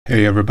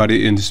Hey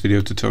everybody, in this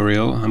video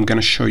tutorial I'm going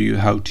to show you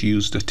how to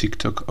use the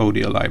TikTok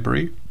audio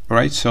library.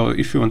 Alright, so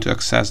if you want to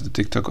access the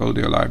TikTok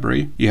audio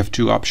library, you have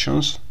two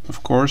options,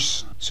 of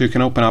course. So you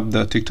can open up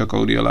the TikTok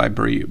audio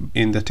library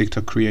in the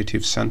TikTok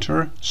Creative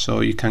Center.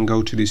 So you can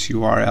go to this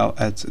URL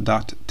at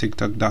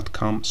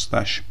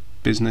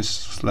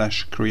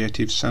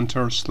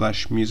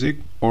 .tiktok.com/business/creative-center/music,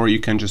 or you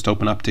can just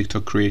open up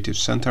TikTok Creative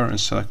Center and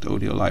select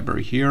audio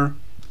library here.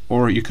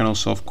 Or you can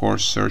also, of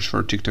course, search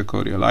for TikTok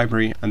audio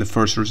library, and the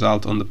first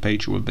result on the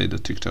page will be the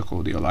TikTok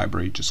audio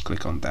library. Just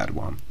click on that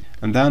one.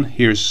 And then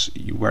here's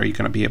where you're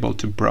going to be able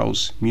to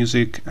browse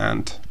music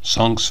and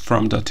songs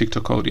from the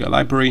TikTok audio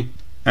library.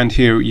 And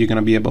here you're going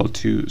to be able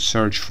to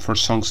search for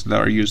songs that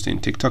are used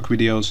in TikTok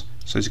videos.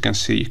 So as you can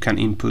see, you can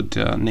input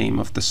the name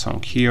of the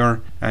song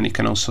here, and you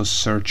can also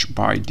search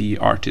by the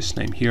artist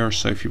name here.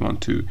 So if you want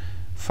to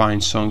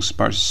find songs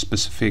by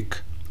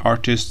specific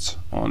artists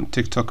on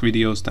TikTok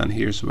videos, then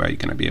here's where you're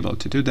going to be able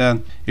to do that.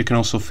 You can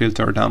also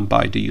filter them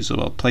by the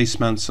usable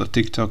placements, so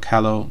TikTok,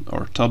 Hello,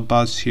 or Top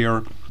Buzz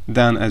here.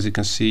 Then as you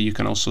can see, you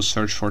can also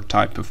search for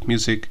type of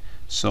music,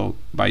 so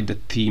by the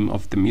theme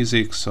of the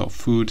music, so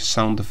food,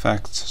 sound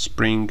effects,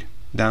 spring,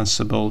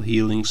 danceable,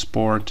 healing,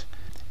 sport,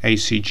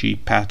 ACG,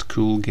 pet,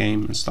 cool,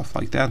 game, and stuff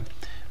like that.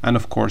 And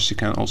of course you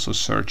can also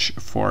search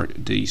for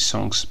the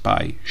songs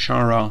by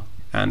genre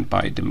and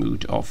by the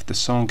mood of the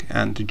song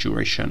and the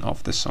duration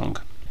of the song.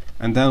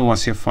 And then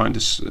once you find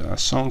this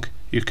song,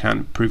 you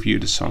can preview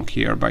the song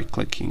here by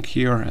clicking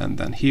here and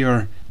then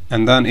here.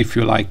 And then if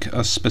you like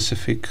a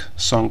specific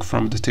song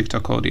from the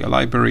TikTok audio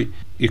library,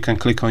 you can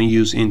click on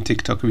Use in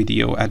TikTok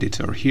Video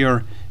Editor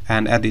here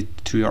and add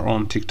it to your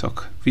own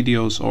TikTok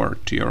videos or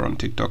to your own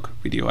TikTok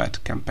video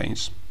ad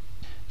campaigns.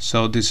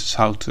 So this is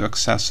how to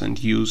access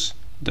and use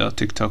the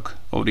TikTok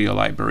audio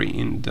library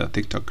in the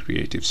TikTok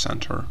Creative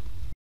Center.